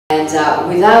And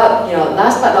without,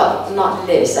 last but not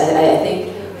least, I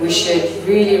think we should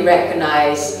really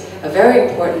recognize a very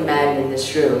important man in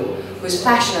this room who's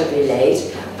fashionably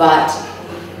late, but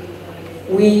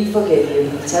we forgive you,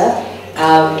 Peter.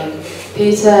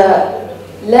 Peter,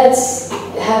 let's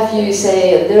have you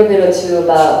say a little bit or two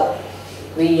about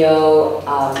Rio,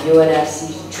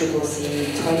 UNFCCC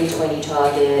 2020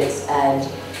 targets, and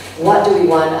what do we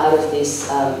want out of this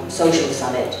social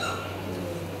summit?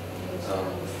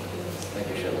 Thank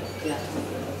you, Shirley. Yeah.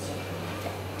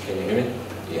 Can you hear me?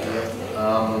 Yeah.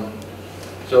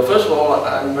 So first of all,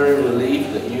 I'm very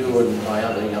relieved that you and my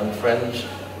other young friends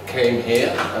came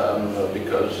here,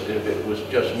 because if it was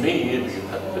just me, if you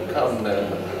had to come, then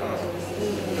we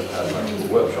would have had much of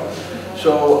a workshop.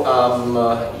 So,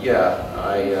 yeah,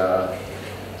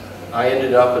 I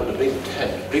ended up at the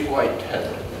big white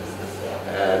tent,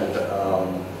 and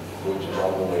which is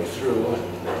all the way through.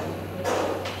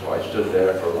 So I stood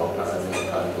there for a long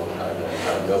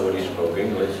time. Nobody spoke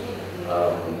English.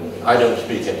 I don't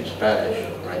speak any Spanish,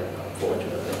 right,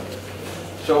 unfortunately.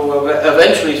 So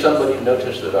eventually somebody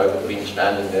noticed that I've been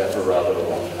standing there for rather a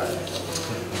long time,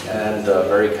 and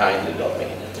very kindly got me.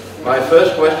 My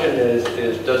first question is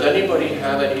does anybody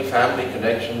have any family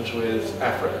connections with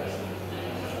Africa?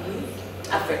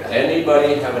 Africa.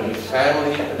 Anybody have any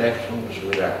family connections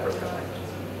with Africa?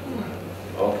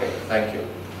 Okay, thank you.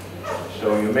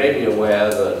 So you may be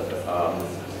aware that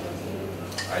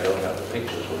I don't have the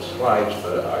pictures or slides,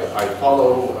 but I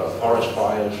follow forest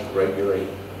fires regularly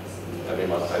every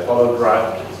month. I follow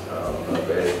Drought,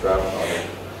 various drought models.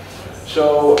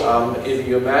 So if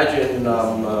you imagine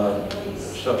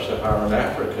sub-Saharan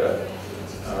Africa,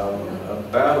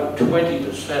 about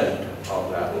 20% of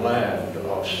that land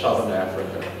of southern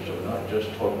Africa, so we're not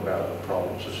just talking about the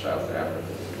province of South Africa,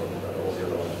 we're talking about all the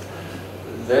other ones,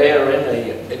 they are in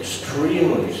an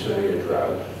extremely severe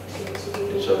drought.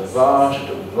 It's a vast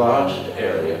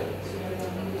area.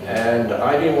 And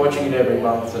I've been watching it every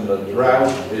month, and the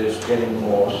drought is getting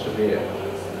more severe.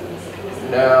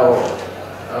 Now,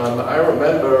 I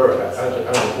remember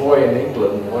as a boy in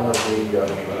England, one of the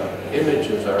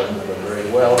images I remember very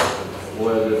well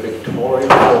were the Victoria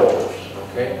Falls,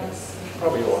 okay?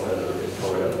 Probably all heard of the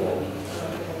Victoria Falls.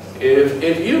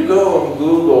 If you go and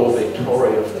Google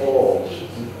Victoria Falls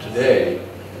today,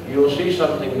 you'll see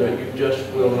something that you just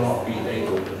will not be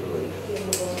able to believe.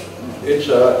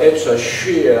 It's a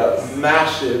sheer,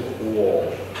 massive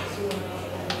wall.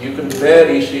 You can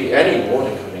barely see any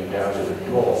water coming down to the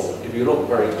wall. If you look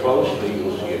very closely,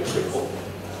 you'll see a trickle.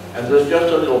 And there's just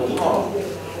a little pond.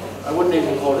 I wouldn't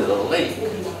even call it a lake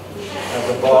at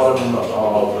the bottom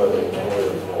of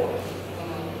Victoria Falls.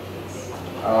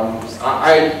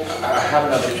 I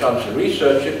haven't had the chance to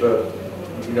research it, but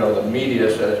the media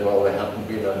says, well, there hasn't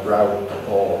been a drought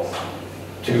or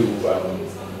to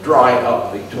dry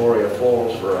up Victoria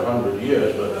Falls for 100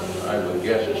 years, but I would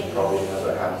guess it's probably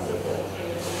never happened before.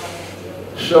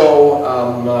 So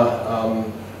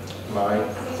my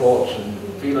thoughts and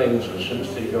feelings and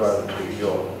sympathy go out to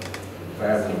your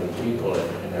family and people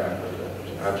in Africa.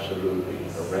 It's absolutely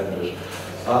horrendous.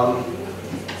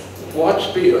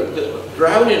 The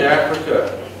drought in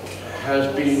Africa has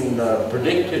been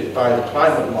predicted by the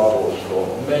climate models for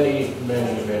many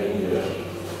years.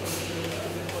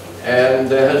 And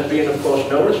there has been, of course,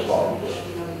 no response.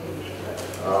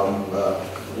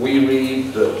 We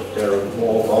read that they're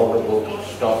more vulnerable to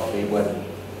stop me when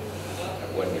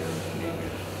you need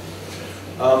it.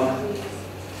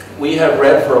 We have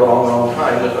read for a long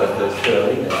time, as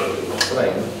Shirley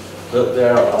explained, that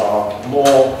there are more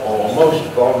or most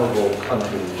vulnerable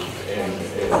countries in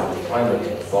climate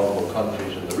vulnerable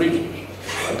countries in the regions.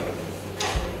 Right?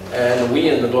 And we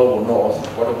in the global north,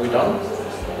 what have we done?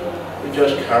 We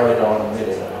just carried on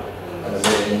emitting and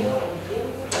emitting.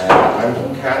 And I'm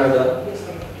from Canada,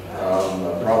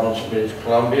 a province of British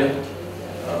Columbia.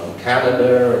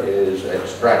 Canada is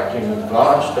extracting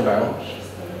vast amounts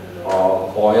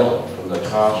of oil from the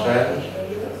tar sands.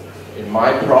 In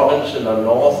my province in the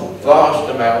north, vast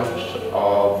amounts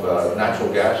of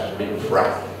natural gas is being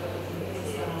fracked.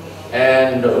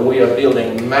 And we are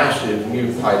building massive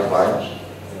new pipelines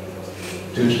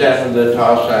to send the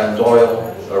tar sands oil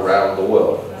around the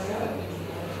world.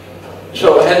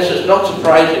 So hence it's not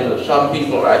surprising that some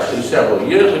people actually several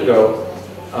years ago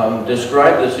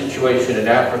described the situation in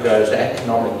Africa as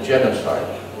economic genocide.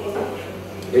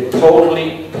 It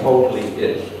totally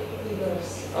is.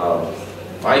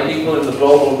 My people in the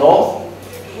global north,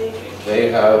 they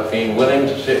have been willing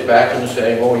to sit back and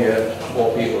say, oh yes,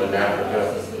 poor people in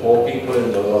Africa, poor people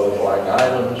in the lower flying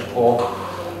islands, poor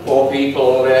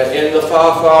people in the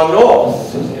far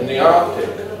north, in the Arctic.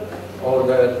 oh,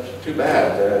 they're too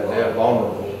bad, they're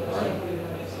vulnerable, right?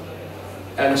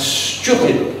 And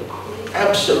stupidly,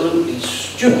 absolutely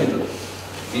stupidly,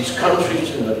 these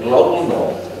countries in the global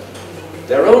north,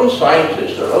 their own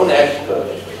scientists, their own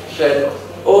experts said,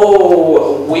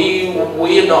 oh,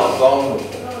 we're not vulnerable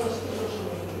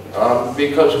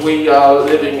because we are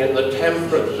living in the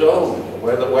temperate zone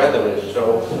where the weather is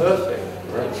so perfect,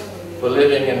 right, for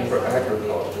living and for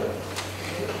agriculture.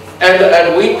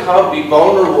 And we can't be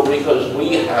vulnerable because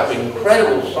we have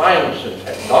incredible science and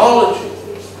technology.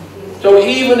 So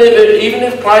even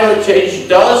if climate change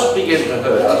does begin to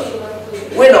hurt us,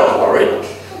 we're not worried.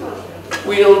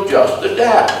 We'll just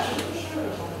adapt.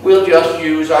 We'll just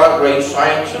use our great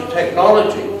science and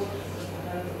technology.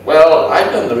 Well,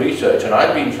 I've done the research and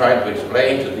I've been trying to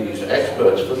explain to these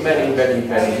experts for many, many,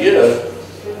 many years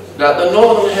that the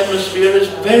Northern Hemisphere is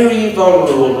very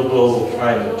vulnerable to global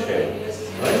climate change.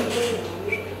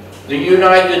 Right? The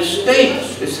United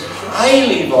States is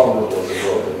highly vulnerable to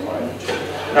global climate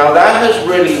change. Now that has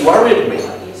really worried me.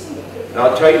 And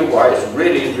I'll tell you why it's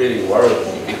really, really worried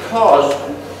me. Because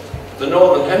the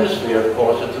Northern Hemisphere, of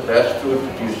course, is the best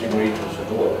food-producing regions in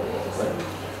the world. Right?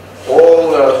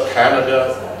 All of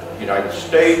Canada, United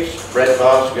States,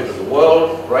 breadbasket of the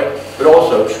world, right? But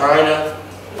also China,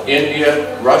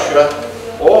 India, Russia,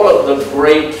 all of the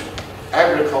great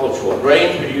agricultural,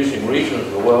 grain-producing regions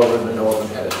of the world in the Northern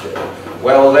Hemisphere.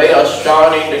 Well, they are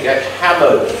starting to get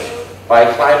hammered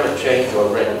by climate change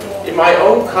already. In my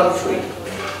own country,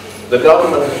 the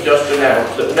government has just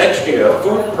announced that next year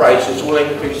food prices will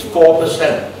increase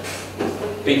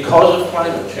 4% because of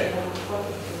climate change.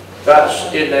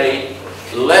 That's in a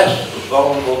less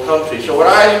vulnerable country. So what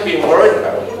I've been worried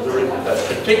about,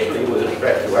 particularly with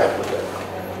respect to Africa,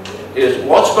 is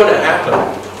what's going to happen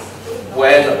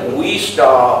when we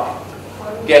start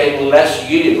getting less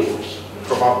yields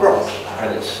from our crops,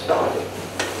 and it's starting.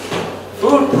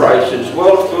 Food prices,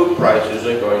 world food prices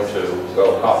are going to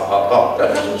go up, up, up.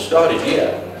 That hasn't started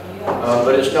yet,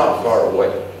 but it's not far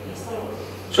away.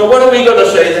 So what are we going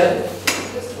to say then?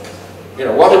 You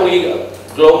know, what are we,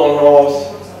 global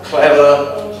north,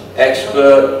 clever,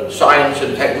 expert, science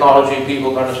and technology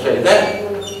people going to say then?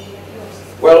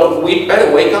 Well, we'd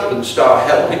better wake up and start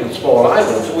helping the small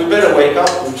islands. We better wake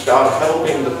up and start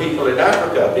helping the people in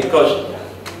Africa, because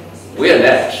we're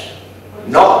next.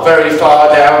 Not very far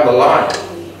down the line,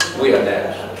 we are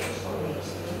next.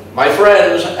 My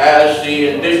friends, as the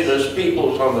indigenous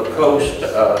peoples on the coast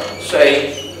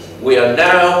say, we are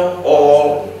now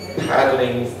all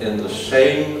paddling in the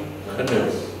same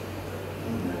canoe.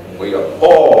 We are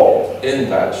all in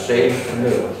that same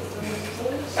canoe.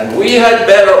 And we had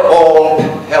better all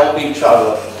help each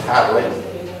other paddling.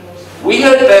 We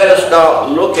had better start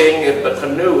looking if the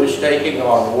canoe is taking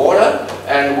on water,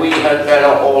 and we had better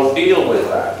all deal with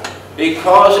that.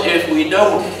 Because if we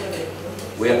don't,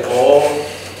 we're all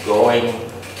going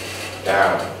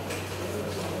down.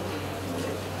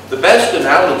 The best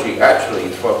analogy, actually,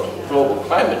 for global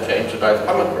climate change that I've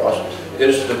come across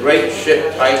is the great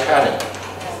ship Titanic.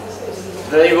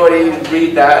 Did anybody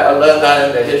read that or learn that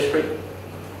in their history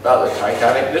about the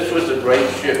Titanic? This was a great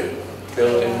ship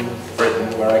built in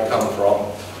Britain, where I come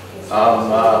from.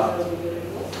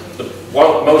 The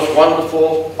most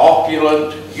wonderful,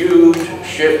 opulent, huge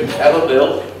ship ever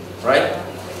built, right?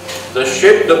 The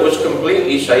ship that was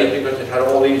completely safe because it had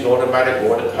all these automatic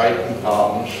watertight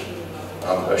compartments.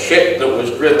 A ship that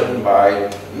was driven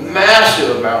by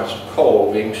massive amounts of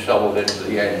coal being shoveled into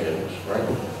the engines, right?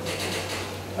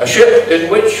 A ship in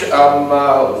which,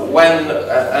 and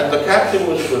the captain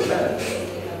was a good man.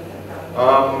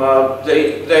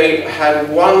 They had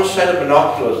one set of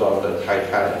binoculars on the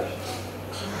Titanic.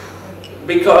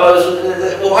 Because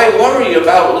why worry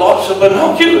about lots of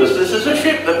binoculars? This is a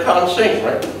ship that can't sink,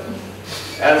 right?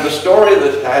 And the story of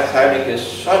the Titanic is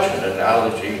such an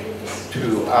analogy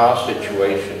to our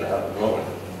situation at the moment.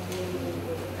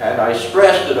 And I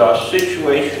stress that our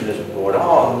situation is brought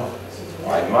on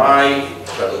by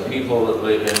the people that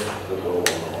live in the global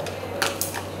north.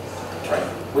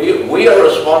 Right? We are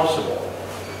responsible.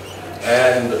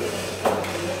 And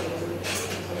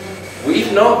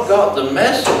we've not got the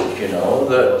message, you know,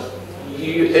 that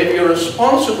if you're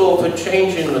responsible for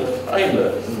changing the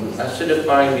climate and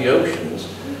acidifying the oceans,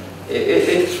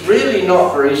 it's really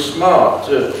not very smart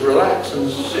to relax and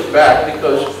sit back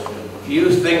because you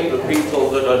think the people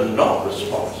that are not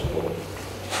responsible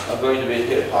are going to be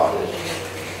hit hardest.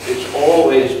 It's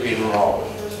always been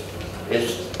wrong.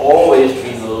 It's always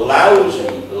been lousy,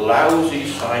 lousy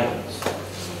science.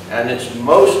 And it's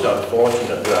most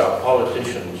unfortunate that our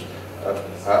politicians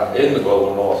in the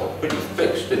global north are pretty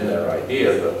fixed in their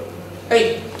idea that,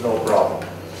 hey, no problem.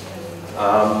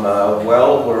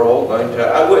 well, we're all going to,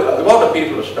 a lot of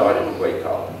people are starting to wake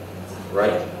up,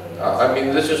 right? I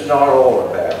mean, this is not all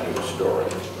a bad news story.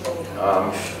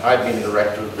 I've been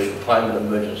director of the Climate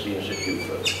Emergency Institute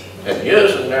for 10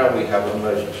 years, and now we have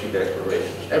emergency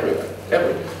declarations everywhere.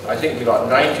 I think we've got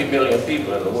 90 million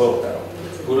people in the world now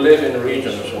who live in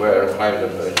regions where a climate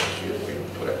emergency has been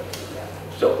declared.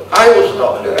 So I will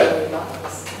stop there,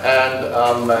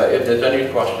 and if there's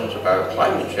any questions about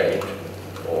climate change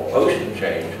or ocean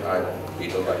change, I'd be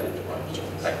delighted to